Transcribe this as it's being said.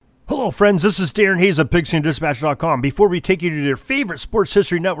Hello, friends. This is Darren Hayes of PigskinDispatch.com. Before we take you to your favorite Sports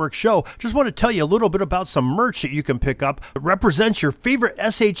History Network show, just want to tell you a little bit about some merch that you can pick up that represents your favorite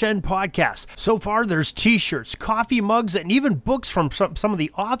SHN podcast. So far, there's t-shirts, coffee mugs, and even books from some of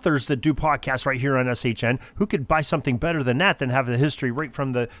the authors that do podcasts right here on SHN. Who could buy something better than that, than have the history right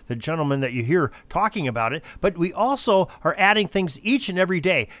from the gentleman that you hear talking about it? But we also are adding things each and every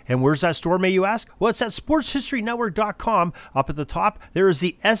day. And where's that store, may you ask? Well, it's at SportsHistoryNetwork.com. Up at the top, there is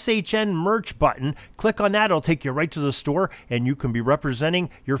the SHN merch button. Click on that. It'll take you right to the store, and you can be representing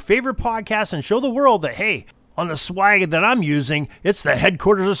your favorite podcast and show the world that, hey, on the swag that I'm using, it's the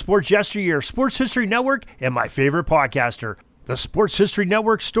headquarters of sports yesteryear, Sports History Network, and my favorite podcaster, the Sports History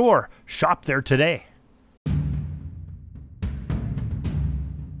Network store. Shop there today.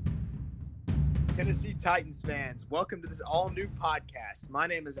 Tennessee Titans fans, welcome to this all-new podcast. My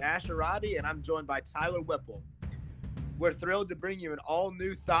name is Asher Roddy, and I'm joined by Tyler Whipple. We're thrilled to bring you an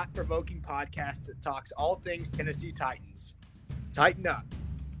all-new, thought-provoking podcast that talks all things Tennessee Titans. Tighten up.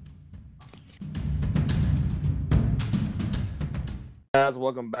 Guys,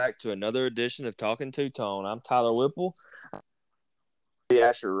 welcome back to another edition of Talking Two-Tone. I'm Tyler Whipple,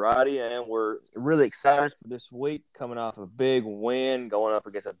 Asher Roddy, and we're really excited for this week, coming off a big win, going up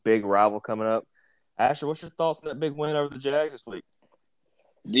against a big rival coming up. Asher, what's your thoughts on that big win over the Jags this week?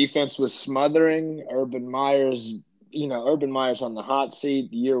 Defense was smothering. Urban Meyer's on the hot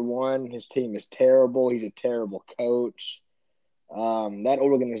seat year one. His team is terrible. He's a terrible coach. That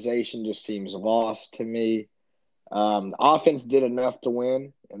organization just seems lost to me. The offense did enough to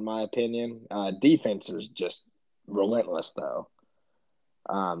win, in my opinion. Defense is just relentless, though.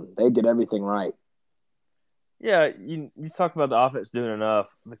 They did everything right. Yeah, you talk about the offense doing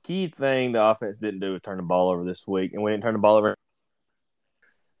enough. The key thing the offense didn't do was turn the ball over this week, and we didn't turn the ball over.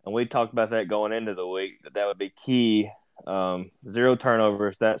 And we talked about that going into the week, that would be key. 0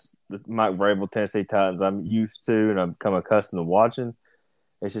 turnovers. That's the Mike Vrabel Tennessee Titans I'm used to and I've become accustomed to watching.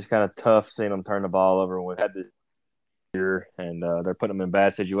 It's just kind of tough seeing them turn the ball over. And we've had this year, and they're putting them in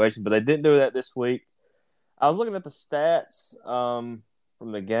bad situations. But they didn't do that this week. I was looking at the stats from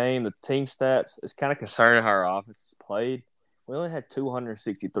the game, the team stats. It's kind of concerning how our offense has played. We only had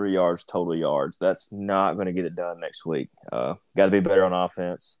 263 yards total yards. That's not going to get it done next week. Got to be better on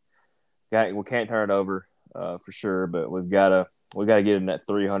offense. We can't turn it over for sure, but we got to get in that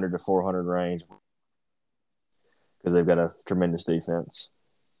 300 to 400 range because they've got a tremendous defense.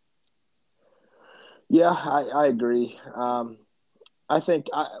 Yeah, I agree. I think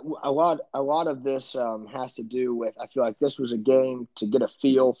a lot of this has to do with, I feel like this was a game to get a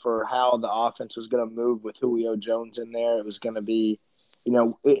feel for how the offense was going to move with Julio Jones in there. It was going to be,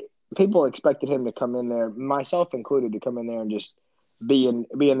 people expected him to come in there, myself included, to come in there and just be in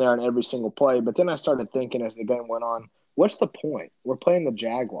there on every single play. But then I started thinking as the game went on, what's the point? We're playing the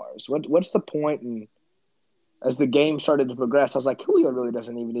Jaguars. What's the point? And as the game started to progress, I was like, Julio really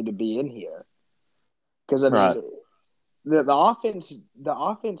doesn't even need to be in here. Because, Right. The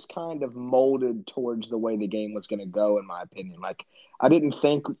offense kind of molded towards the way the game was going to go, in my opinion. Like, I didn't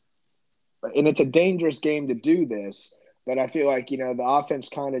think – and it's a dangerous game to do this, but I feel like, the offense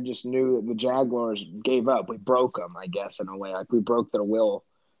kind of just knew that the Jaguars gave up. We broke them, I guess, in a way. Like, we broke their will.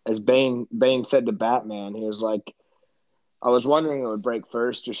 As Bane said to Batman, he was like, I was wondering who would break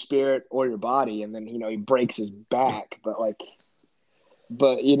first, your spirit or your body, and then, he breaks his back. But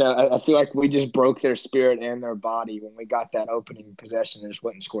I feel like we just broke their spirit and their body when we got that opening possession and just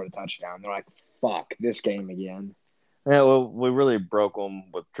went and scored a touchdown. They're like, fuck, this game again. Yeah, well, we really broke them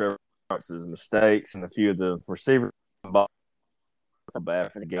with Trevor Lawrence's mistakes and a few of the receivers. So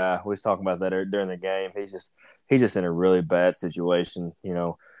bad for the guy. We was talking about that during the game. He's just in a really bad situation.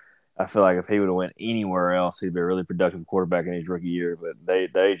 I feel like if he would have went anywhere else, he'd be a really productive quarterback in his rookie year. But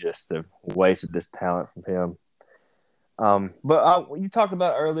they just have wasted this talent from him. But you talked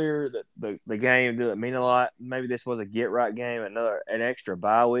about earlier that the game didn't mean a lot. Maybe this was a get-right game, an extra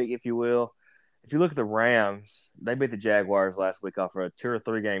bye week, if you will. If you look at the Rams, they beat the Jaguars last week off of a 2 or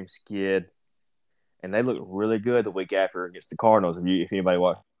 3 game skid, and they looked really good the week after against the Cardinals. If anybody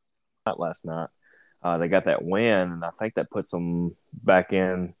watched last night, they got that win, and I think that puts them back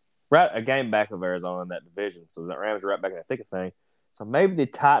in a game back of Arizona in that division. So the Rams are right back in the thick of things. So maybe the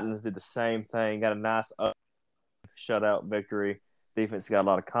Titans did the same thing, got a nice shutout victory. Defense got a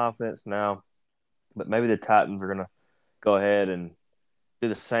lot of confidence now, but maybe the Titans are going to go ahead and do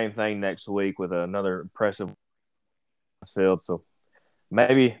the same thing next week with another impressive field. So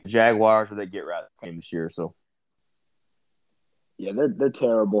maybe Jaguars or they get right team this year. So yeah, they're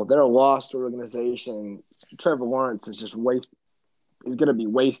terrible. They're a lost organization. Trevor Lawrence is just is going to be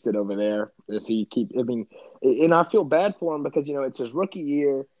wasted over there if he keep. I mean, and I feel bad for him because it's his rookie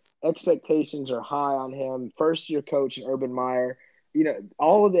year. expectations are high on him. First-year coach Urban Meyer.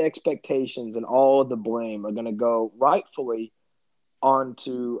 All of the expectations and all of the blame are going to go rightfully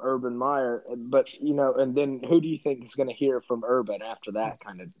onto Urban Meyer. But, and then who do you think is going to hear from Urban after that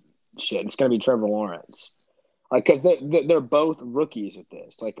kind of shit? It's going to be Trevor Lawrence. Because they're both rookies at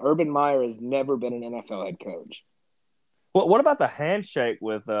this. Urban Meyer has never been an NFL head coach. What about the handshake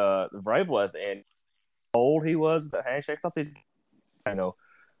with Vrabel at the end? How old he was with the handshake? I thought these, and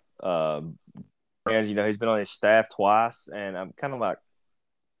he's been on his staff twice, and I'm kind of like,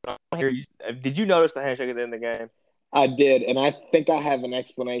 did you notice the handshake at the end of the game? I did, and I think I have an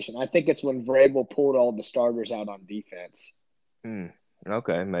explanation. I think it's when Vrabel pulled all the starters out on defense.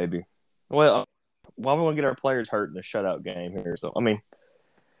 Okay, maybe. Well, why we want to get our players hurt in a shutout game here? So, I mean,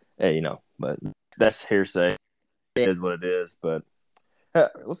 hey, but that's hearsay. It is what it is. But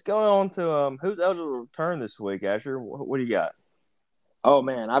let's go on to who's eligible to return this week, Asher. What do you got? Oh,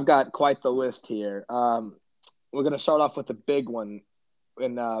 man, I've got quite the list here. We're going to start off with the big one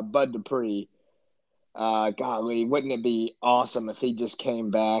in Bud Dupree. Golly, wouldn't it be awesome if he just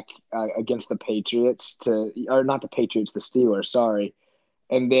came back against the Patriots or not the Patriots, the Steelers, sorry.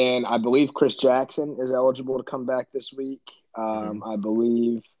 And then I believe Chris Jackson is eligible to come back this week. I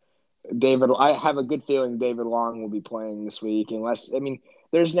believe I have a good feeling David Long will be playing this week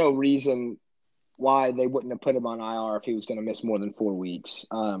there's no reason why they wouldn't have put him on IR if he was going to miss more than 4 weeks.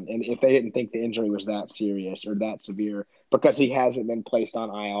 And if they didn't think the injury was that serious or that severe, because he hasn't been placed on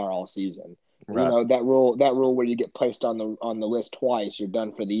IR all season. Right. That rule where you get placed on the list twice, you're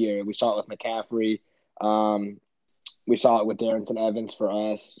done for the year. We saw it with McCaffrey. We saw it with Darrington Evans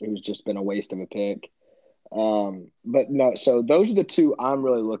for us, who's just been a waste of a pick. But no, so those are the two I'm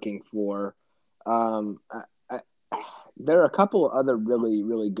really looking for. There are a couple of other really,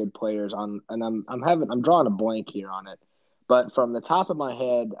 really good players and I'm drawing a blank here on it. But from the top of my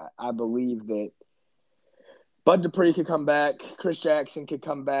head, I believe that Bud Dupree could come back, Chris Jackson could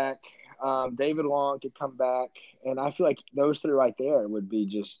come back, David Long could come back, and I feel like those three right there would be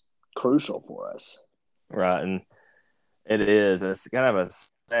just crucial for us. Right, and it is. It's kind of a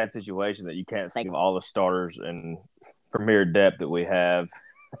sad situation that you can't think of all the starters and premier depth that we have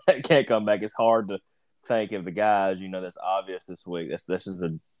that can't come back. It's hard to think of the guys, that's obvious this week. This is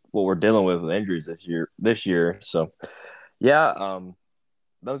what we're dealing with injuries this year. So, yeah,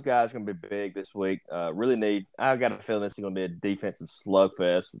 those guys are going to be big this week. I've got a feeling this is going to be a defensive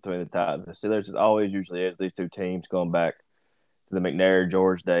slugfest between the Titans and Steelers. It always usually is. These two teams going back to the McNair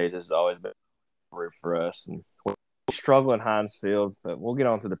George days. This has always been for us. And we're struggling Heinz Field, but we'll get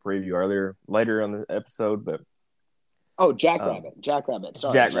on to the preview later on the episode. But Jackrabbit.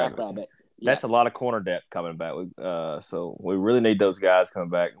 Sorry, Jackrabbit. Yeah. That's a lot of corner depth coming back. So we really need those guys coming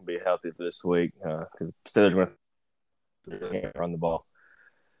back and be healthy for this week because Steelers are going to run the ball.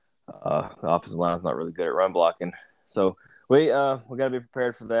 The offensive line is not really good at run blocking, so we got to be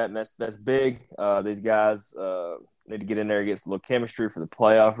prepared for that, and that's big. These guys need to get in there and get some little chemistry for the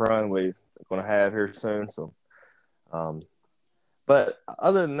playoff run we're going to have here soon. So, but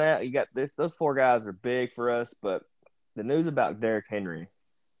other than that, you got those 4 guys are big for us. But the news about Derrick Henry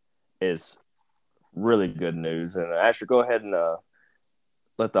is really good news, and Asher, go ahead and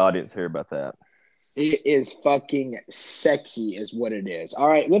let the audience hear about that. It is fucking sexy is what it is. All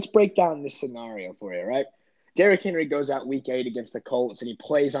right, let's break down this scenario for you, right? Derrick Henry goes out week 8 against the Colts, and he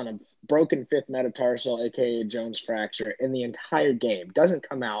plays on a broken 5th metatarsal, a.k.a. Jones fracture, in the entire game. Doesn't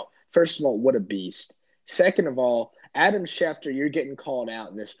come out. First of all, what a beast. Second of all, Adam Schefter, you're getting called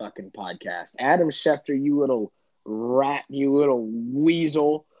out in this fucking podcast. Adam Schefter, you little rat, you little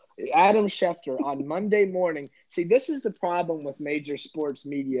weasel. Adam Schefter on Monday morning. See, this is the problem with major sports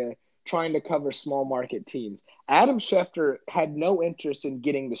media trying to cover small market teams. Adam Schefter had no interest in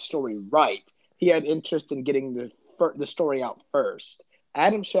getting the story right. He had interest in getting the story out first.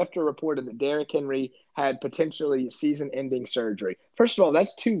 Adam Schefter reported that Derrick Henry had potentially season-ending surgery. First of all,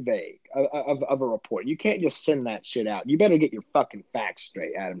 that's too vague of a report. You can't just send that shit out. You better get your fucking facts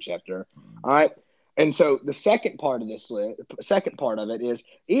straight, Adam Schefter. All right? And so the second part of it is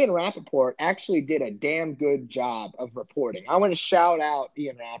Ian Rappaport actually did a damn good job of reporting. I want to shout out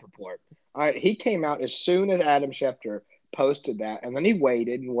Ian Rappaport. All right, he came out as soon as Adam Schefter posted that, and then he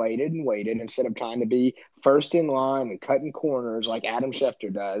waited instead of trying to be first in line and cutting corners like Adam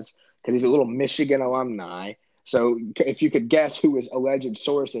Schefter does, because he's a little Michigan alumni. So if you could guess who his alleged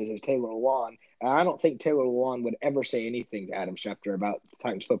source is Taylor Lewan. I don't think Taylor Lewan would ever say anything to Adam Schefter about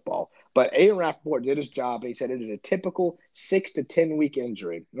Titans football. But Aaron Rappaport did his job, and he said it is a typical 6 to 10 week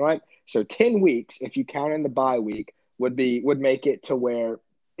injury, right? So 10 weeks, if you count in the bye week, would make it to where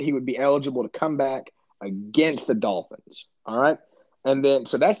he would be eligible to come back against the Dolphins, all right? And then,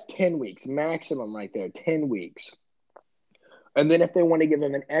 so that's 10 weeks maximum right there, 10 weeks. And then if they want to give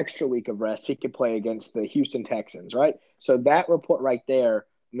him an extra week of rest, he could play against the Houston Texans, right? So that report right there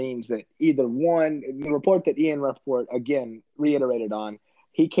means that either one, the report that Ian Rappaport, again, reiterated on,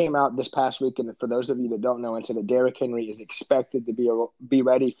 he came out this past week, and for those of you that don't know, and said that Derrick Henry is expected to be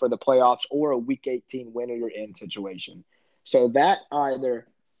ready for the playoffs or a Week 18 winner you're in situation. So that either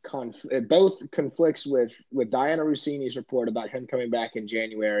it both conflicts with Diana Rossini's report about him coming back in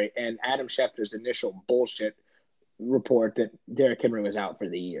January and Adam Schefter's initial bullshit report that Derrick Henry was out for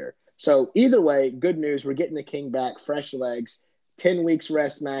the year. So either way, good news. We're getting the King back, fresh legs, 10 weeks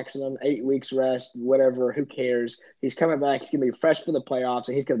rest maximum, 8 weeks rest, whatever, who cares? He's coming back. He's going to be fresh for the playoffs,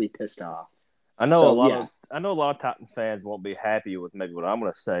 and he's going to be pissed off. I know a lot of Titans fans won't be happy with maybe what I'm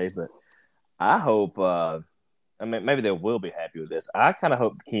going to say, but I hope maybe they will be happy with this. I kind of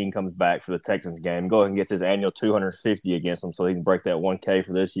hope the King comes back for the Texans game, go ahead and gets his annual 250 against them so he can break that 1K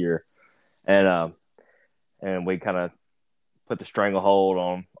for this year. And we kind of put the stranglehold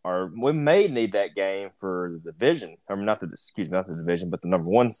on we may need that game for the division. Or not the division, but the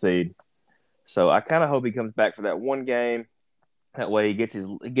number 1 seed. So I kind of hope he comes back for that one game. That way he gets a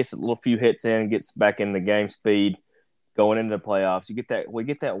little few hits in, gets back in the game speed going into the playoffs. We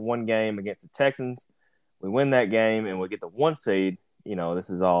get that one game against the Texans. We win that game and we get the 1 seed. This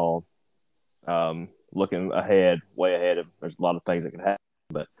is all looking ahead, way ahead of. There's a lot of things that could happen,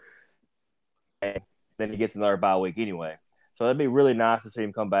 but then he gets another bye week anyway. So that'd be really nice to see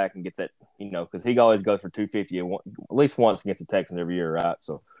him come back and get that, because he always goes for 250 at least once against the Texans every year, right?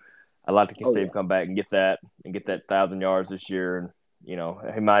 So I'd like to see him come back and get that 1,000 yards this year. And, he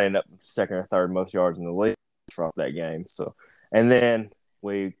might end up second or third most yards in the league from that game. So, and then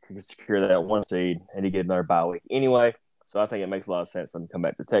we can secure that 1 seed and he get another bye week anyway. So I think it makes a lot of sense for him to come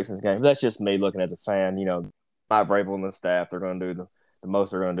back to the Texans game. But that's just me looking as a fan. Mike Vrabel and the staff, they're going to do the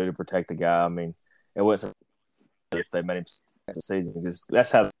most they're going to do to protect the guy. I mean, it wasn't if they made him the season because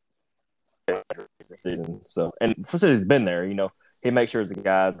that's how the season. So, and since he's been there, he makes sure the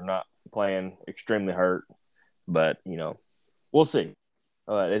guys are not playing extremely hurt. But we'll see.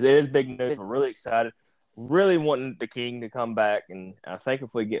 It is big news. We're really excited. Really wanting the King to come back, and I think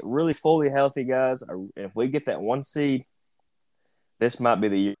if we get really fully healthy guys, if we get that 1 seed, this might be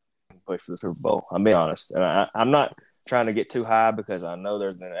the year we push for the Super Bowl. I'm being honest, and I'm not trying to get too high because I know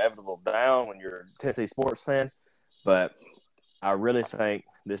there's an inevitable down when you're a Tennessee sports fan, but I really think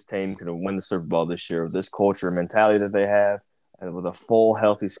this team could win the Super Bowl this year with this culture and mentality that they have, and with a full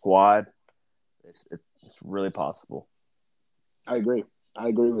healthy squad. It's really possible. I agree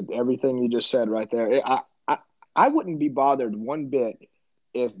with everything you just said right there. I wouldn't be bothered one bit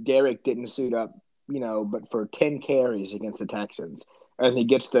if Derrick didn't suit up, but for 10 carries against the Texans and he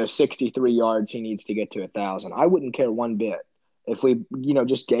gets the 63 yards he needs to get to 1,000. I wouldn't care one bit if we,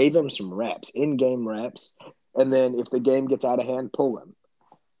 just gave him some reps, in-game reps, and then if the game gets out of hand, pull him.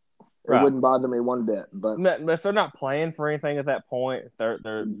 It wouldn't bother me one bit. But if they're not playing for anything at that point,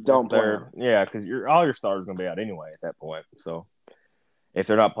 don't play. Yeah, because all your starters going to be out anyway at that point. So if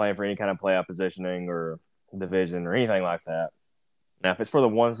they're not playing for any kind of playoff positioning or division or anything like that, now if it's for the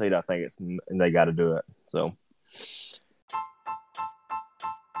 1 seed, I think they got to do it. So.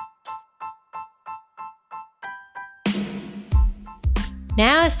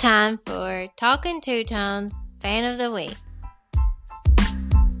 Now it's time for Talking Two Tones Fan of the Week.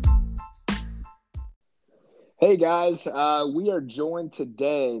 Hey guys, we are joined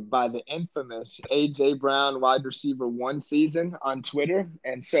today by the infamous AJ Brown, wide receiver 1 season on Twitter.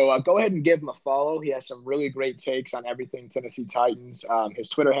 And so go ahead and give him a follow. He has some really great takes on everything Tennessee Titans. His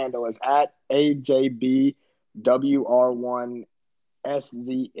Twitter handle is at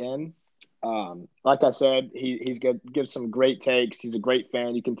AJBWR1SZN. Like I said, he's gives some great takes. He's a great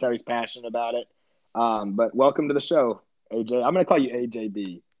fan. You can tell he's passionate about it. But welcome to the show, AJ. I'm going to call you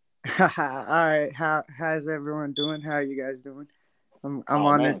AJB. All right. How's everyone doing? How are you guys doing? I'm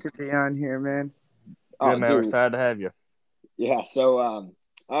honored to be on here, man. Good, man. We're excited to have you. Yeah. So, all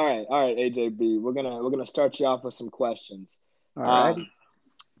right, AJB. We're gonna start you off with some questions. All right.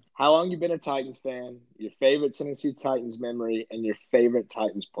 How long you been a Titans fan? Your favorite Tennessee Titans memory and your favorite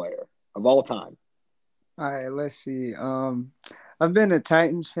Titans player of all time. All right. Let's see. I've been a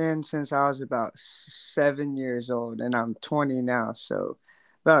Titans fan since I was about 7 years old, and I'm 20 now, so.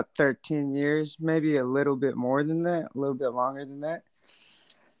 About 13 years, maybe a little bit more than that, a little bit longer than that.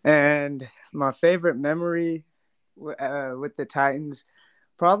 And my favorite memory with the Titans,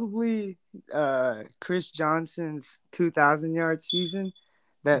 probably Chris Johnson's 2,000-yard season.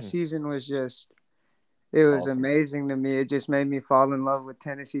 That season was just – it was amazing to me. It just made me fall in love with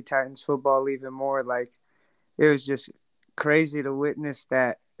Tennessee Titans football even more. Like, it was just crazy to witness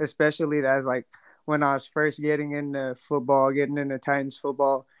that, especially as like when I was first getting into football, getting into Titans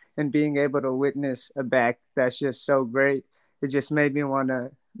football, and being able to witness a back that's just so great. It just made me want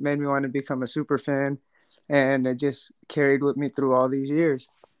to become a super fan, and it just carried with me through all these years.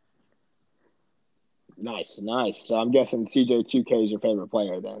 Nice, nice. So I'm guessing CJ2K is your favorite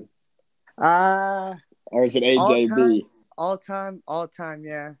player then, Uh or is it all time, AJB? all time,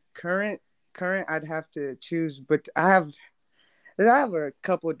 yeah. Current, I'd have to choose, but I have a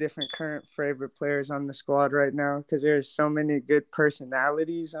couple of different current favorite players on the squad right now because there's so many good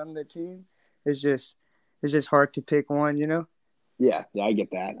personalities on the team. It's just hard to pick one, you know? Yeah, I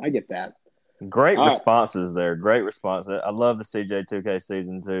get that. I get that. Great All right. responses there. Great response. I love the CJ2K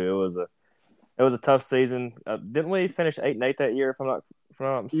season too. It was a tough season. Didn't we finish 8-8 that year? If I'm not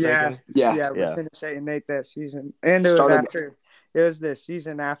Yeah, mistaken. yeah. We Yeah. finished 8-8 that season, and it was the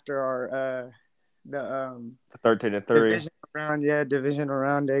season after our the 13-3. divisional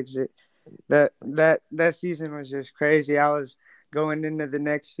round exit. That season was just crazy. I was going into the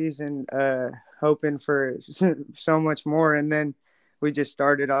next season hoping for so much more, and then we just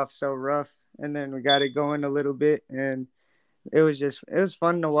started off so rough, and then we got it going a little bit, and it was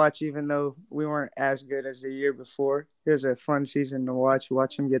fun to watch, even though we weren't as good as the year before. It was a fun season to watch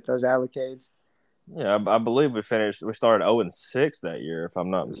them get those allocates. Yeah, I believe we started 0-6 that year, if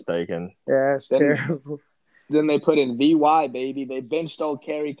I'm not mistaken. Yeah, it's Then- terrible. Then they put in VY, baby. They benched old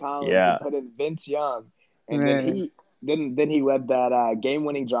Kerry Collins Yeah. and put in Vince Young, and Man. then he led that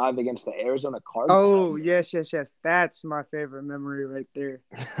game-winning drive against the Arizona Cardinals. Oh, yes. That's my favorite memory right there.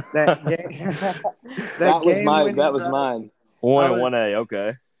 That game. that was game-winning was drive. mine. 1A.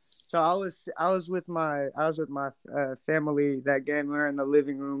 Okay. So I was with my family that game. We were in the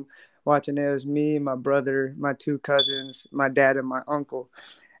living room watching it. It was me, my brother, my two cousins, my dad, and my uncle.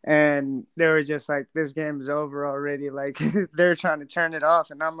 And they were just like, this game is over already. Like, they're trying to turn it off.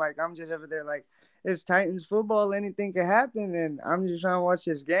 And I'm just over there like, it's Titans football. Anything can happen. And I'm just trying to watch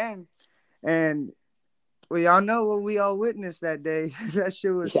this game. And we all know what we all witnessed that day. That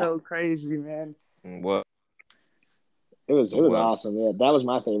shit was so crazy, man. What? It was awesome. Yeah, that was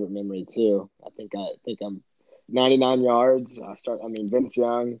my favorite memory too. I think I'm 99 yards. Vince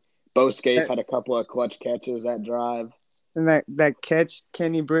Young, Bo Scaife had a couple of clutch catches that drive. And that catch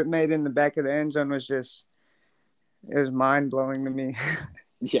Kenny Britt made in the back of the end zone was it was mind-blowing to me.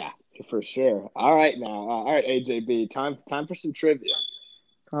 Yeah, for sure. All right, AJB, time for some trivia.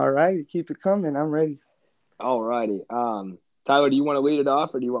 All right, keep it coming. I'm ready. All righty. Tyler, do you want to lead it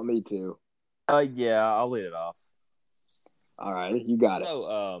off or do you want me to? Yeah, I'll lead it off. All right, you got it.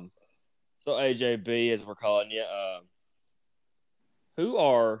 So AJB, as we're calling you, who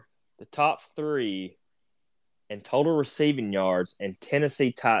are the top 3 in total receiving yards in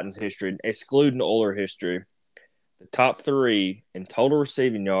Tennessee Titans history, excluding Oiler history? The top 3 in total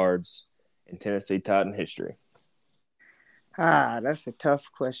receiving yards in Tennessee Titan history. That's a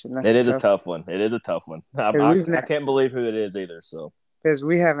tough question. It is a tough one. I can't believe who it is either. So because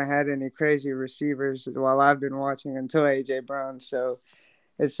we haven't had any crazy receivers while I've been watching until AJ Brown, so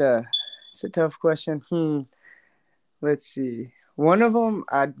it's a tough question. Let's see. One of them,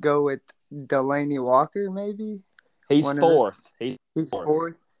 I'd go with Delaney Walker, maybe. He's fourth. He's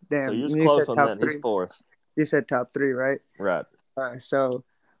fourth. Damn. So you're close on that. 3. He's fourth. You said top 3, right? Right. Well,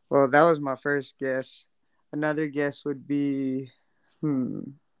 that was my first guess. Another guess would be,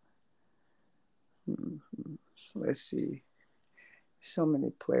 let's see. So many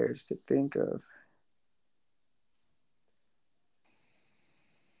players to think of.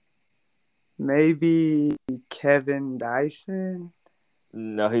 Maybe Kevin Dyson.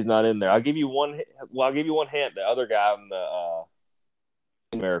 No, he's not in there. I'll give you one. I'll give you one hint. The other guy on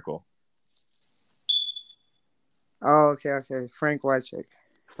the Miracle. Oh, okay. Frank Wycheck.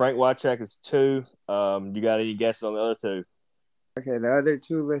 Frank Wycheck is 2. You got any guesses on the other 2? Okay, the other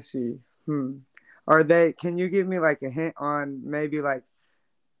 2. Let's see. Are they? Can you give me like a hint on maybe like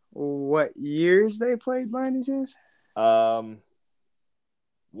what years they played by any chance?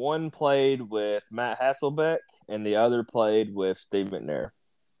 One played with Matt Hasselbeck, and the other played with Steve McNair.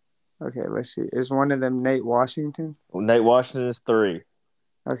 Okay, let's see. Is one of them Nate Washington? Well, Nate Washington is 3.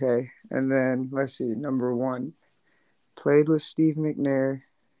 Okay, and then let's see. Number 1 played with Steve McNair.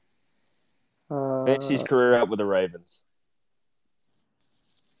 Finished his career out with the Ravens.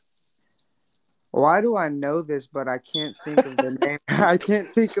 Why do I know this, but I can't think of the name? I can't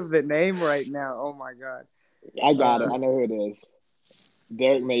think of the name right now. Oh my god! I got it. I know who it is.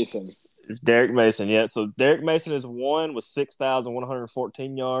 Derek Mason. It's Derek Mason, yeah. So Derek Mason is 1 with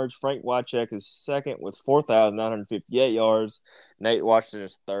 6,114 yards. Frank Wycheck is 2nd with 4,958 yards. Nate Washington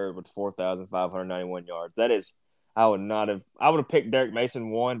is 3rd with 4,591 yards. That is I would not have. I would have picked Derek Mason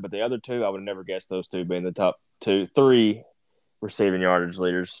one, but the other two, I would have never guessed those two being the top three receiving yardage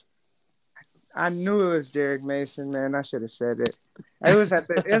leaders. I knew it was Derek Mason, man. I should have said it. It was at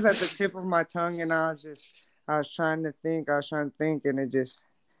the tip of my tongue, and I was trying to think, and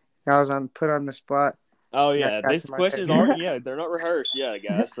I was put on the spot. Oh yeah, these questions aren't. Yeah, they're not rehearsed. Yeah,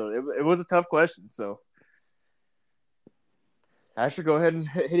 guys. So it was a tough question. So Asher, go ahead and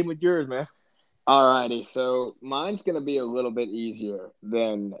hit him with yours, man. All righty. So mine's gonna be a little bit easier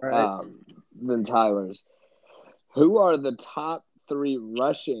than Tyler's. Who are the top 3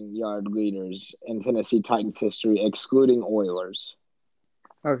 rushing yard leaders in Tennessee Titans history, excluding Oilers?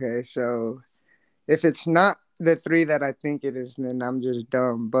 Okay, so if it's not the 3 that I think it is, then I'm just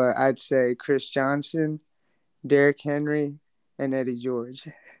dumb. But I'd say Chris Johnson, Derrick Henry, and Eddie George.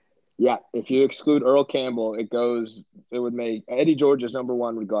 Yeah, if you exclude Earl Campbell, it would make Eddie George is number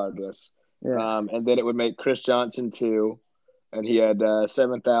 1 regardless. Yeah. And then it would make Chris Johnson 2, and he had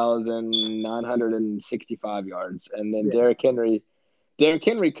 7,965 yards. And then Derrick Henry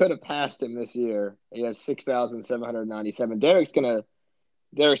could have passed him this year. He has 6,797. Derrick's gonna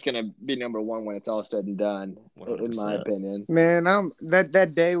be number 1 when it's all said and done, 100%. In my opinion. Man,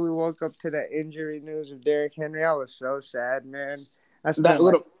 that day we woke up to that injury news of Derrick Henry, I was so sad, man. I spent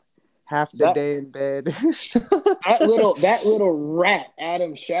half the day in bed. that little rat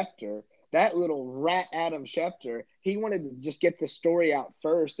Adam Schefter. He wanted to just get the story out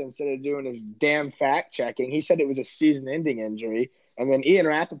first instead of doing his damn fact checking. He said it was a season-ending injury, and then Ian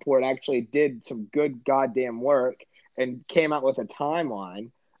Rappaport actually did some good goddamn work and came out with a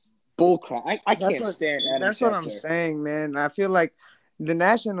timeline. Bullcrap. I can't stand Adam That's Schefter. what I'm saying, man. I feel like the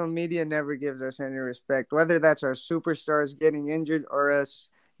national media never gives us any respect, whether that's our superstars getting injured or us,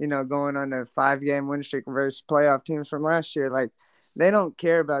 going on a 5-game win streak versus playoff teams from last year. Like, they don't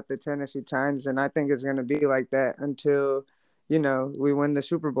care about the Tennessee Titans, and I think it's going to be like that until, we win the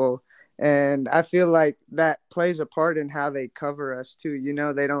Super Bowl. And I feel like that plays a part in how they cover us too.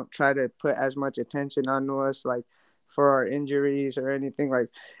 They don't try to put as much attention onto us, like for our injuries or anything. Like,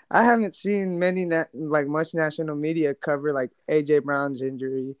 I haven't seen much national media cover like AJ Brown's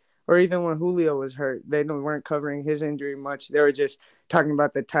injury, or even when Julio was hurt, they weren't covering his injury much. They were just talking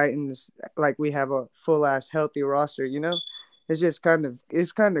about the Titans like we have a full ass healthy roster. It's just kind of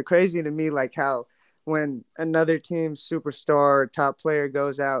crazy to me, like how when another team's superstar top player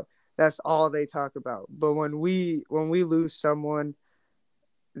goes out, that's all they talk about. But when we lose someone,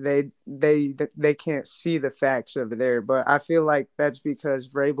 they can't see the facts over there. But I feel like that's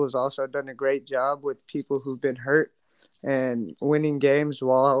because Vrabel's also done a great job with people who've been hurt and winning games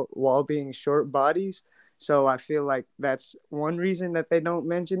while being short bodies. So I feel like that's one reason that they don't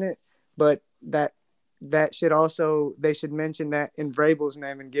mention it. But they should mention that in Vrabel's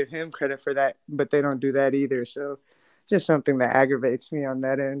name and give him credit for that, but they don't do that either. So just something that aggravates me on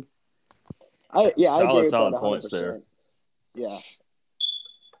that end. I agree with solid that 100%. Points there. Yeah.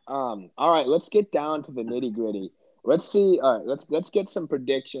 All right, let's get down to the nitty gritty. Let's see. All right, let's get some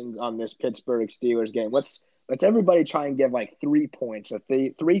predictions on this Pittsburgh Steelers game. Let's everybody try and give like 3 points of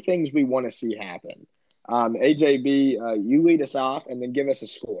three things we want to see happen. AJB, you lead us off and then give us a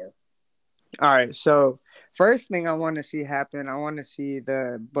score. All right, so first thing I want to see happen, I want to see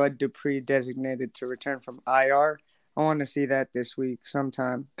the Bud Dupree designated to return from IR. I want to see that this week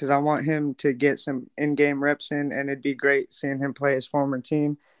sometime because I want him to get some in-game reps in, and it'd be great seeing him play his former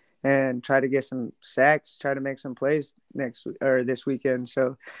team and try to get some sacks, try to make some plays this weekend.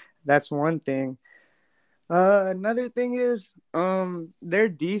 So that's one thing. Another thing is their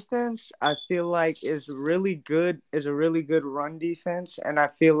defense, I feel like is a really good run defense, and I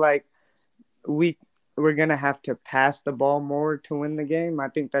feel like we're going to have to pass the ball more to win the game. I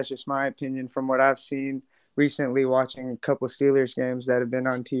think that's just my opinion from what I've seen recently watching a couple Steelers games that have been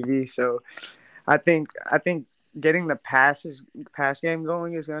on TV. So I think getting the pass game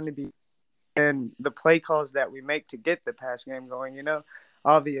going is going to be, and the play calls that we make to get the pass game going,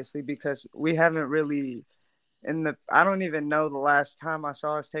 obviously, because we haven't really I don't even know the last time I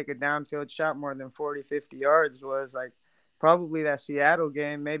saw us take a downfield shot more than 40, 50 yards was like probably that Seattle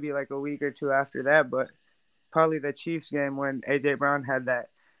game, maybe like a week or two after that, but probably the Chiefs game when A.J. Brown had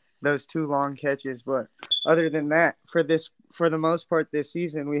those 2 long catches. But other than that, for the most part this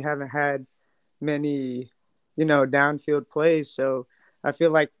season, we haven't had many, downfield plays. So I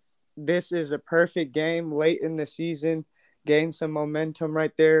feel like this is a perfect game late in the season, gain some momentum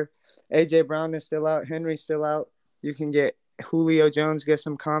right there. A.J. Brown is still out. Henry's still out. You can get Julio Jones, get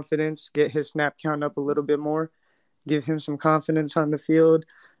some confidence, get his snap count up a little bit more. Give him some confidence on the field,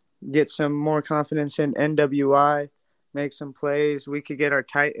 get some more confidence in NWI, make some plays. We could get our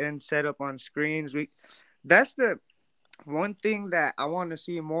tight end set up on screens. that's the one thing that I want to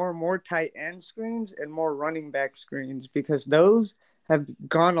see more tight end screens and more running back screens, because those have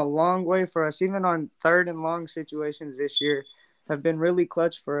gone a long way for us, even on third and long situations this year, have been really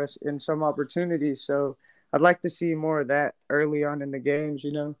clutch for us in some opportunities. So I'd like to see more of that early on in the games,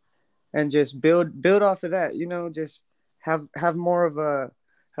 and just build off of that, just have more of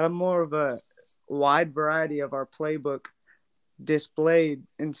a wide variety of our playbook displayed,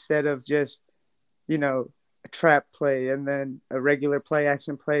 instead of just, a trap play and then a regular play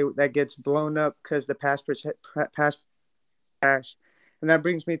action play that gets blown up because the pass crash. And that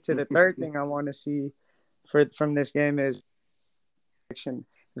brings me to the third thing I want to see from this game is action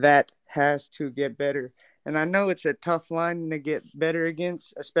that has to get better. And I know it's a tough line to get better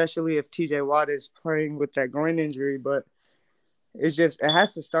against, especially if TJ Watt is playing with that groin injury, but it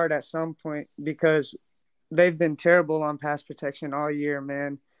has to start at some point, because they've been terrible on pass protection all year,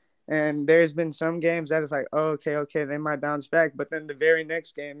 man. And there's been some games that it's like, oh, okay, they might bounce back. But then the very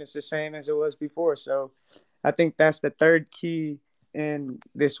next game is the same as it was before. So I think that's the third key in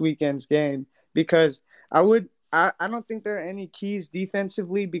this weekend's game, because I don't think there are any keys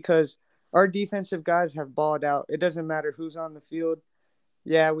defensively, because our defensive guys have balled out. It doesn't matter who's on the field.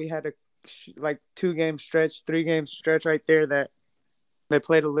 Yeah, we had a 2-game stretch, 3-game stretch right there that they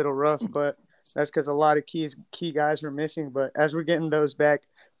played a little rough, but that's because a lot of key guys were missing. But as we're getting those back,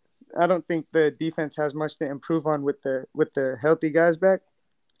 I don't think the defense has much to improve on with the healthy guys back.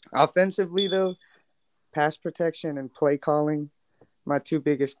 Offensively, though, pass protection and play calling, my two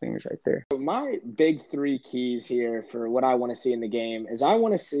biggest things right there. My big three keys here for what I want to see in the game is I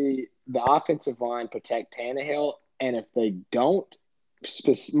want to see the offensive line protect Tannehill, and if they don't,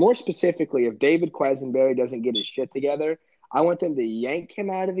 more specifically, if David Quesenberry doesn't get his shit together, I want them to yank him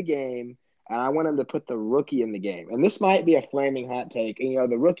out of the game, and I want them to put the rookie in the game. And this might be a flaming hot take,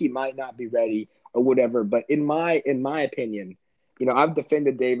 and the rookie might not be ready or whatever, but in my opinion, I've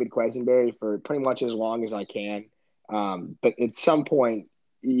defended David Quesenberry for pretty much as long as I can. But at some point,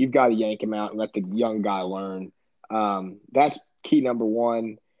 you've got to yank him out and let the young guy learn. That's key number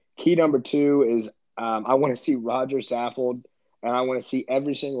one. Key number two is I want to see Roger Saffold, and I want to see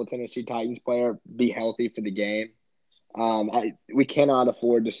every single Tennessee Titans player be healthy for the game. We cannot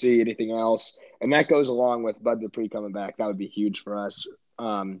afford to see anything else, and that goes along with Bud Dupree coming back. That would be huge for us.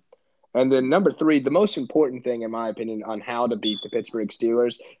 And then number three, the most important thing, in my opinion, on how to beat the Pittsburgh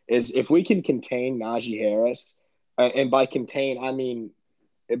Steelers is if we can contain Najee Harris. And by contain, I mean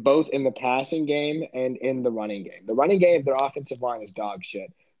both in the passing game and in the running game. The running game, their offensive line is dog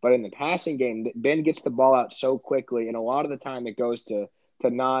shit. But in the passing game, Ben gets the ball out so quickly, and a lot of the time it goes to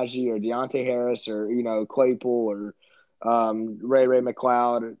Najee or Deontay Harris or, Claypool or Ray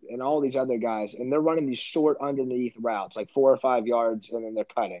McLeod and all these other guys. And they're running these short underneath routes, like 4 or 5 yards, and then they're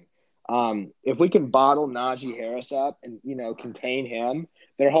cutting. If we can bottle Najee Harris up and, contain him,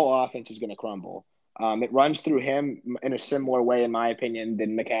 their whole offense is going to crumble. It runs through him in a similar way, in my opinion,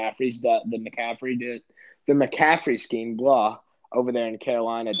 than McCaffrey's the McCaffrey scheme, over there in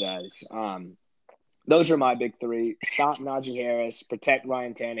Carolina does. Those are my big three. Stop Najee Harris, protect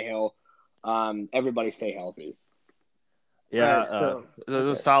Ryan Tannehill. Everybody stay healthy. Yeah, those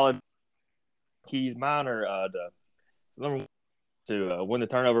are solid keys. Mine are number one, to win the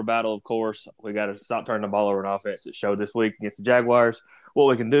turnover battle, of course. We got to stop turning the ball over in offense. It showed this week against the Jaguars what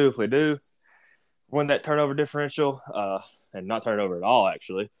we can do if we do win that turnover differential, and not turn it over at all,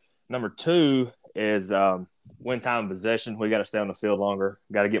 actually. Number two is win time possession. We got to stay on the field longer.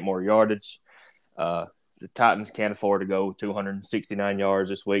 Got to get more yardage. The Titans can't afford to go 269 yards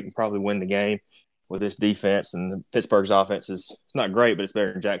this week and probably win the game with this defense. And Pittsburgh's offense it's not great, but it's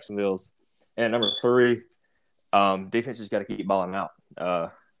better than Jacksonville's. And number three, defense just got to keep balling out.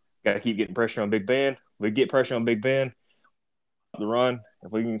 Got to keep getting pressure on Big Ben. If we get pressure on Big Ben, the run.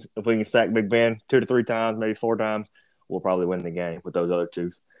 If we can sack Big Ben 2 to 3 times, maybe 4 times, we'll probably win the game with those other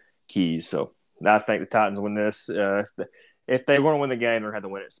two keys. So I think the Titans win this. If they want to win the game, they're going to have to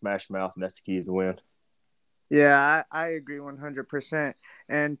win it smash mouth, and that's the keys to win. Yeah, I agree 100%.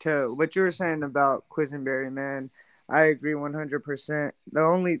 And to what you were saying about Quisenberry, man, I agree 100%. The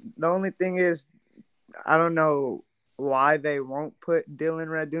only thing is, I don't know why they won't put Dylan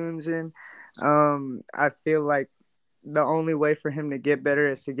Raduns in. I feel like the only way for him to get better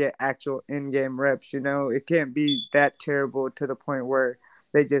is to get actual in-game reps. It can't be that terrible to the point where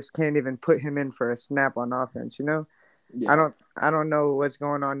they just can't even put him in for a snap on offense. Yeah. I don't know what's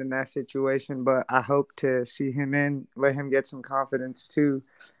going on in that situation, but I hope to see him in, let him get some confidence too.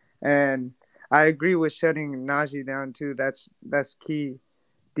 And I agree with shutting Najee down too. That's key.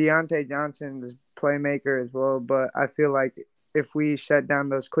 Deontay Johnson's playmaker as well, but I feel like if we shut down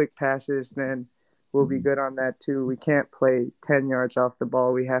those quick passes, then we'll be good on that too. We can't play 10 yards off the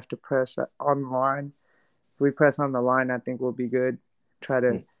ball. We have to press on the line. If we press on the line, I think we'll be good.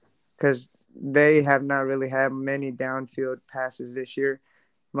 Because they have not really had many downfield passes this year.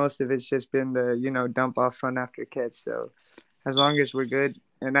 Most of it's just been the, dump off run after catch. So as long as we're good,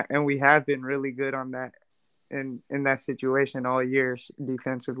 and we have been really good on that in that situation all year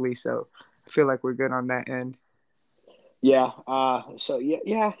defensively. So I feel like we're good on that end. Yeah. I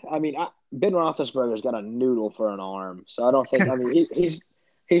mean, Ben Roethlisberger's got a noodle for an arm, so I don't think. I mean, he's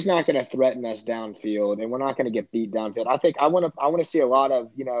not going to threaten us downfield, and we're not going to get beat downfield. I think I want to see a lot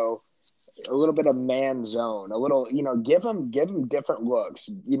of a little bit of man zone, a little give them different looks,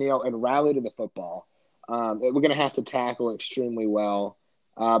 and rally to the football. We're going to have to tackle extremely well,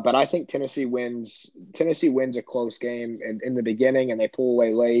 but I think Tennessee wins a close game in the beginning, and they pull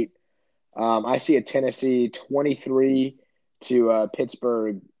away late. I see a Tennessee 23 to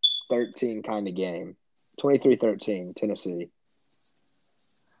Pittsburgh 13 kind of game. 23-13, Tennessee.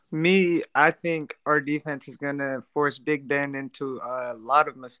 I think our defense is going to force Big Ben into a lot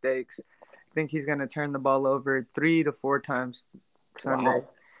of mistakes. I think he's going to turn the ball over 3 to 4 times Sunday. Wow.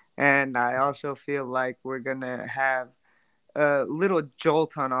 And I also feel like we're going to have a little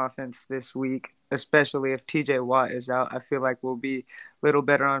jolt on offense this week, especially if TJ Watt is out. I feel like we'll be a little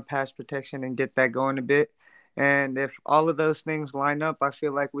better on pass protection and get that going a bit. And if all of those things line up, I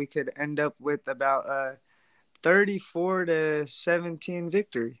feel like we could end up with about a 34-17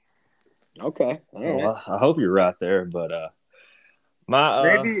 victory. Okay. All right. Well, I hope you're right there, but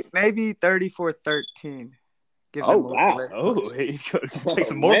maybe 34-13. Wow. He's going to take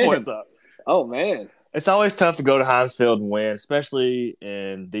some more points up. Oh, man. It's always tough to go to Heinz Field and win, especially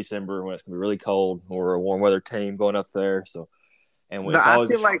in December when it's going to be really cold. We're a warm weather team going up there. I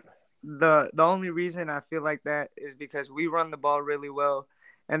feel like the only reason I feel like that is because we run the ball really well,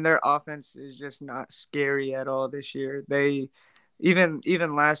 and their offense is just not scary at all this year. They even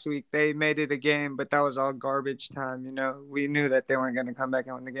last week they made it a game, but that was all garbage time. We knew that they weren't going to come back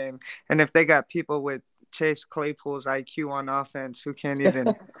and win the game. And if they got people with Chase Claypool's IQ on offense who can't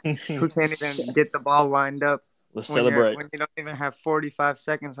even get the ball lined up, let's celebrate when you don't even have 45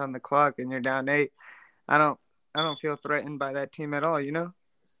 seconds on the clock and you're down 8. I don't feel threatened by that team at all.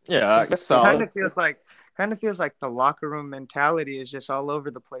 Yeah, that's solid. Kind of feels like the locker room mentality is just all over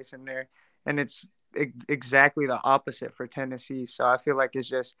the place in there, and it's exactly the opposite for Tennessee. So I feel like it's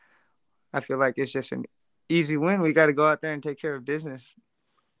just an easy win. We got to go out there and take care of business.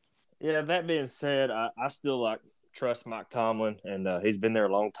 Yeah, that being said, I still trust Mike Tomlin, and he's been there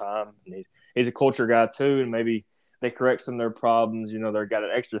a long time. And he's a culture guy too, and maybe they correct some of their problems. They've got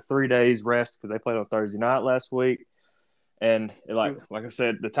an extra 3 days rest because they played on Thursday night last week. And like I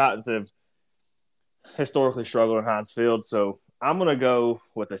said, the Titans have historically struggled in Heinz Field, so I'm going to go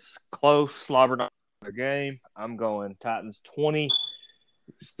with a close, slobbered game. I'm going Titans 20,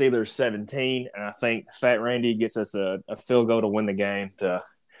 Steelers 17, and I think Fat Randy gets us a field goal to win the game to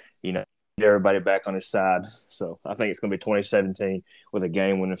get everybody back on his side. So I think it's going to be 2017 with a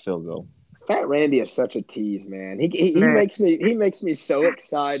game-winning field goal. Fat Randy is such a tease, man. He makes me so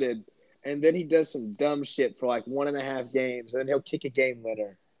excited, and then he does some dumb shit for like 1.5 games, and then he'll kick a game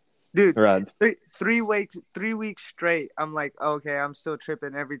winner. Dude, right. 3 weeks straight, I'm like, okay, I'm still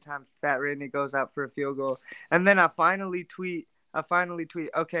tripping every time Fat Randy goes out for a field goal. And then I finally tweet,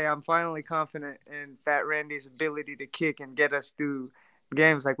 okay, I'm finally confident in Fat Randy's ability to kick and get us through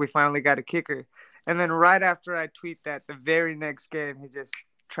games. Like, we finally got a kicker. And then right after I tweet that, the very next game, he just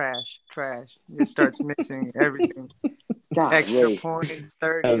trash. He starts missing everything. God, extra really? Points,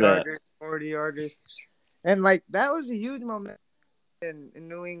 30-yarders, 40-yarders. And, like, that was a huge moment. In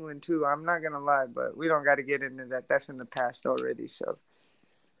New England too, I'm not gonna lie, but we don't got to get into that. That's in the past already. So,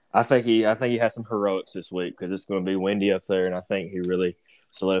 I think he has some heroics this week because it's going to be windy up there, and I think he really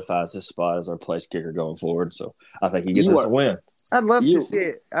solidifies his spot as our place kicker going forward. So I think he gets us a win. I'd love to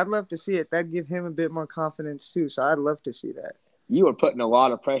see it. That'd give him a bit more confidence too. So I'd love to see that. You are putting a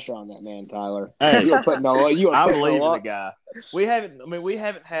lot of pressure on that man, Tyler. Hey, I believe in the guy. We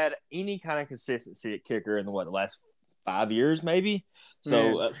haven't had any kind of consistency at kicker in the last 5 years, maybe.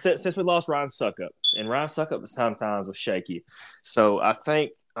 So since we lost Ryan Suckup, and Ryan Suckup sometimes was shaky. So I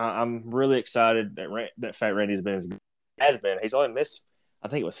think I'm really excited that Fat Randy has been. He's only missed, I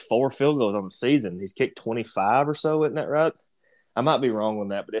think it was 4 field goals on the season. He's kicked 25 or so, isn't that right? I might be wrong on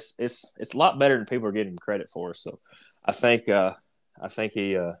that, but it's a lot better than people are getting credit for. So I think he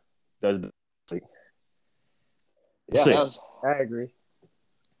does. Yeah, I agree.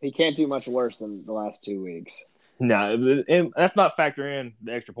 He can't do much worse than the last 2 weeks. No, and that's not factoring in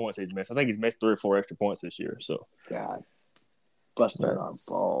the extra points he's missed. I think he's missed 3 or 4 extra points this year. So, God. busting our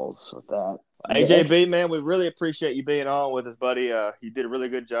balls with that. AJB, man, we really appreciate you being on with us, buddy. You did a really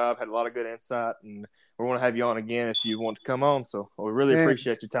good job, had a lot of good insight, and we want to have you on again if you want to come on. So we really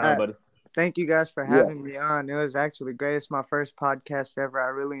appreciate your time, buddy. Thank you guys for having me on. It was actually great. It's my first podcast ever. I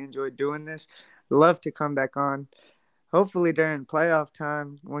really enjoyed doing this. Love to come back on. Hopefully during playoff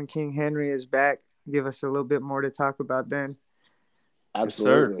time when King Henry is back, give us a little bit more to talk about then.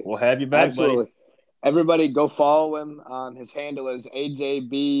 Absolutely. Yes, we'll have you back, buddy. Everybody go follow him. His handle is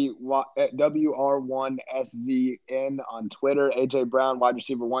AJBWR1SZN on Twitter. AJ Brown, wide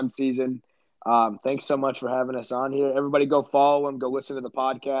receiver 1 season. Thanks so much for having us on here. Everybody go follow him. Go listen to the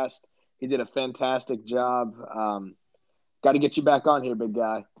podcast. He did a fantastic job. Got to get you back on here, big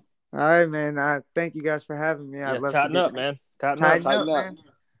guy. All right, man. Thank you guys for having me. I'd love tighten to up, man. Tighten up, man.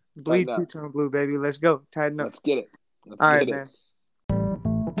 Bleed two-tone blue, baby. Let's go. Tighten up. Let's get it. All right, man.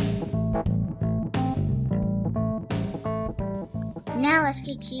 Now let's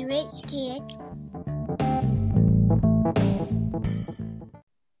get you rich, kids.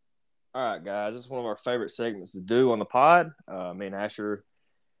 All right, guys. This is one of our favorite segments to do on the pod. Me and Asher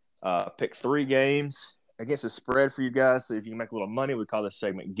picked 3 games against the spread for you guys. So if you can make a little money, we call this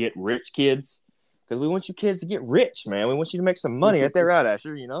segment Get Rich Kids. Because we want you kids to get rich, man. We want you to make some money. Ain't that right,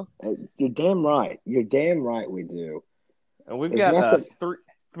 Asher? You know? You're damn right. You're damn right we do. And we've got 3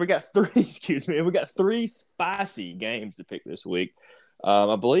 we got 3 spicy games to pick this week.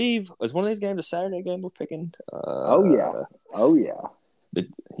 I believe is one of these games a Saturday game we're picking. Oh yeah. We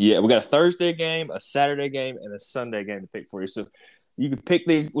got a Thursday game, a Saturday game, and a Sunday game to pick for you. So you can pick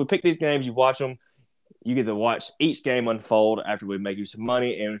these. We pick these games. You watch them. You get to watch each game unfold after we make you some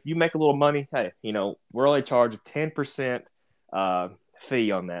money. And if you make a little money, hey, we're only charged a 10%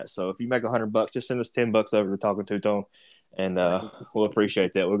 fee on that. So if you make $100, just send us $10 over to Talking Two Tone, and we'll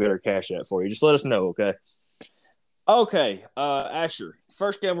appreciate that. We'll get our cash out for you. Just let us know, okay? Okay, Asher.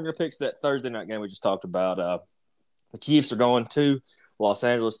 First game we're gonna pick is that Thursday night game we just talked about. The Chiefs are going to Los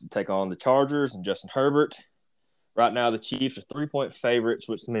Angeles to take on the Chargers and Justin Herbert. Right now, the Chiefs are 3-point favorites,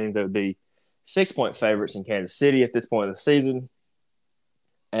 which means they would be 6-point favorites in Kansas City at this point of the season.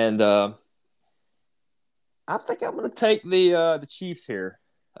 And I think I'm going to take the Chiefs here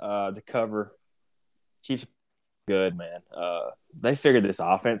to cover. Chiefs are good, man. They figured this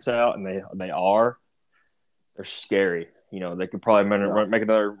offense out, and they're scary. They could probably make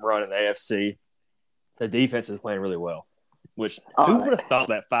another run in the AFC. The defense is playing really well, which who would have thought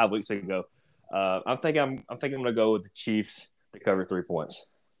that 5 weeks ago? I'm thinking I'm going to go with the Chiefs to cover 3 points.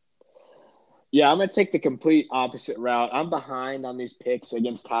 Yeah, I'm going to take the complete opposite route. I'm behind on these picks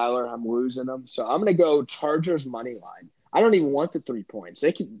against Tyler. I'm losing them. So I'm going to go Chargers money line. I don't even want the 3 points.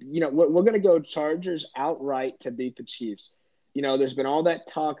 They can, we're going to go Chargers outright to beat the Chiefs. There's been all that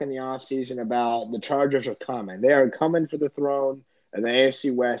talk in the offseason about the Chargers are coming. They are coming for the throne in the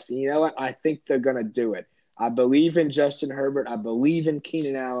AFC West. And you know what? I think they're going to do it. I believe in Justin Herbert. I believe in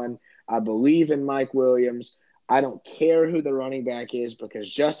Keenan Allen. I believe in Mike Williams. I don't care who the running back is because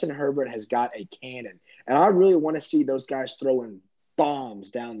Justin Herbert has got a cannon. And I really want to see those guys throwing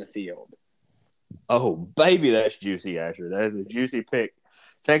bombs down the field. Oh, baby, that's juicy, Asher. That is a juicy pick.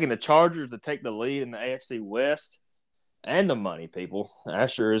 Taking the Chargers to take the lead in the AFC West and the money, people.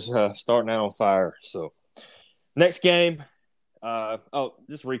 Asher is starting out on fire. So, next game.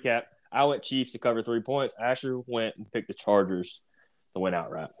 Just recap. I went Chiefs to cover 3 points. Asher went and picked the Chargers to win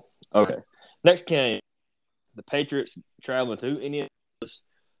outright. Okay. Next game. The Patriots traveling to Indianapolis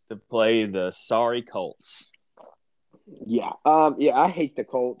to play the sorry Colts. Yeah. I hate the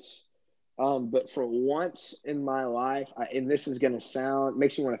Colts. But for once in my life, and this is going to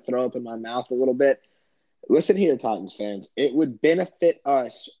makes me want to throw up in my mouth a little bit. Listen here, Titans fans. It would benefit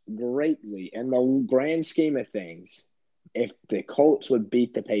us greatly in the grand scheme of things if the Colts would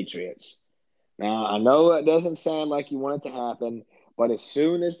beat the Patriots. Now, I know it doesn't sound like you want it to happen, but as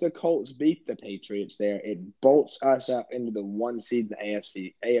soon as the Colts beat the Patriots there, it bolts us up into the 1 seed in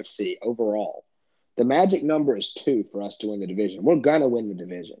the AFC overall. The magic number is 2 for us to win the division. We're going to win the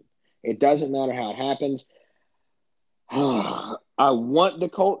division. It doesn't matter how it happens. I want the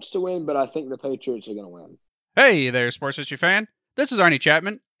Colts to win, but I think the Patriots are going to win. Hey there, Sports History fan. This is Arnie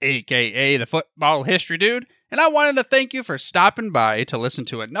Chapman, a.k.a. the Football History Dude, and I wanted to thank you for stopping by to listen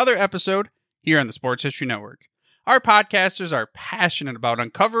to another episode here on the Sports History Network. Our podcasters are passionate about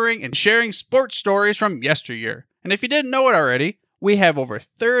uncovering and sharing sports stories from yesteryear. And if you didn't know it already, we have over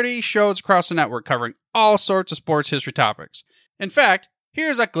 30 shows across the network covering all sorts of sports history topics. In fact,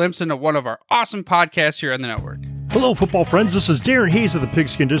 here's a glimpse into one of our awesome podcasts here on the network. Hello, football friends. This is Darren Hayes of the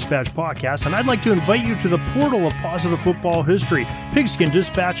Pigskin Dispatch podcast, and I'd like to invite you to the portal of positive football history, Pigskin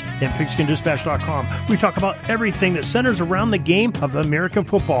Dispatch and pigskindispatch.com. We talk about everything that centers around the game of American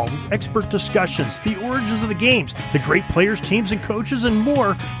football, expert discussions, the origins of the games, the great players, teams, and coaches, and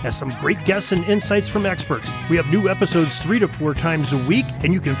more, and some great guests and insights from experts. We have new episodes 3 to 4 times a week,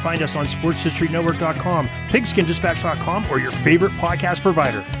 and you can find us on sportshistorynetwork.com, pigskindispatch.com, or your favorite podcast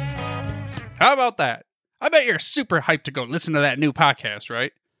provider. How about that? I bet you're super hyped to go listen to that new podcast,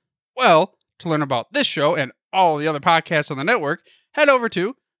 right? Well, to learn about this show and all the other podcasts on the network, head over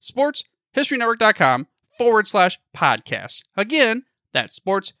to sportshistorynetwork.com/podcasts. Again, that's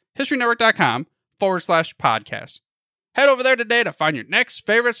sportshistorynetwork.com/podcasts. Head over there today to find your next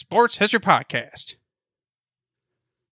favorite sports history podcast.